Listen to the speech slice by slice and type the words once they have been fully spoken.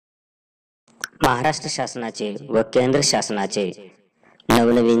महाराष्ट्र शासनाचे व केंद्र शासनाचे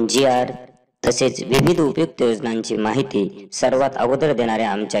नवनवीन जी.आर. तसेच विविध उपयुक्त योजनांची माहिती सर्वात अगोदर देणाऱ्या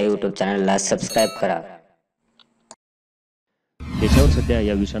आमच्या यूट्यूब चॅनलला सबस्क्राईब करा. देशावर सध्या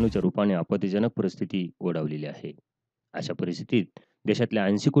या विषाणूच्या रूपाने आपत्तीजनक परिस्थिती ओढावलेली आहे. अशा परिस्थितीत देशातल्या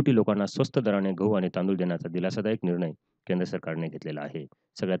 80 कोटी लोकांना स्वस्त दराने गहू आणि तांदूळ देण्याचा दिलासादायक निर्णय केंद्र सरकारने घेतलेला आहे.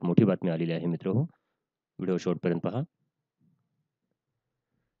 सगळ्यात मोठी बातमी आलेली आहे मित्रहो. व्हिडिओ शेवटपर्यंत पहा.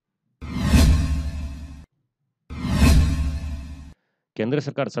 केंद्र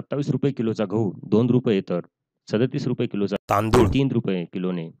सरकार 27 रुपये किलोचा गहू, 2 रुपये तर 37 रुपये किलोचा तांदूळ 3 रुपये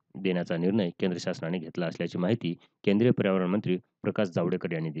किलोने देण्याचा निर्णय केंद्र शासनाने घेतला असल्याची माहिती केंद्रीय पर्यावरण मंत्री प्रकाश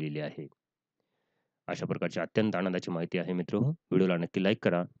जावडेकर यांनी दिलेली आहे. अशा प्रकारची अत्यंत आनंदाची माहिती आहे मित्रहो. व्हिडिओला नक्की लाईक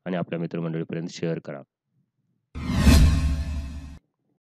करा आणि आपल्या मित्रमंडळीपर्यंत शेअर करा.